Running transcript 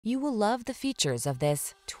You will love the features of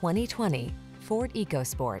this 2020 Ford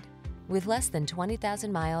EcoSport. With less than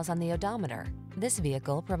 20,000 miles on the odometer, this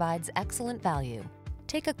vehicle provides excellent value.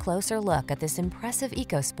 Take a closer look at this impressive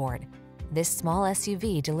EcoSport. This small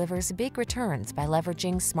SUV delivers big returns by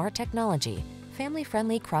leveraging smart technology,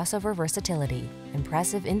 family-friendly crossover versatility,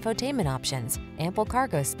 impressive infotainment options, ample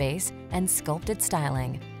cargo space, and sculpted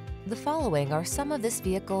styling. The following are some of this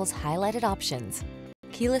vehicle's highlighted options: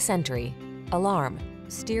 keyless entry, alarm,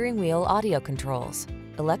 steering wheel audio controls,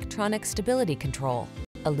 electronic stability control,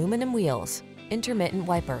 aluminum wheels, intermittent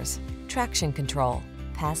wipers, traction control,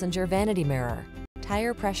 passenger vanity mirror,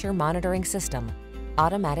 tire pressure monitoring system,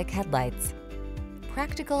 automatic headlights.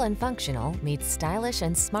 Practical and functional meets stylish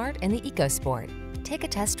and smart in the EcoSport. Take a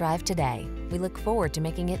test drive today. We look forward to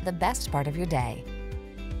making it the best part of your day.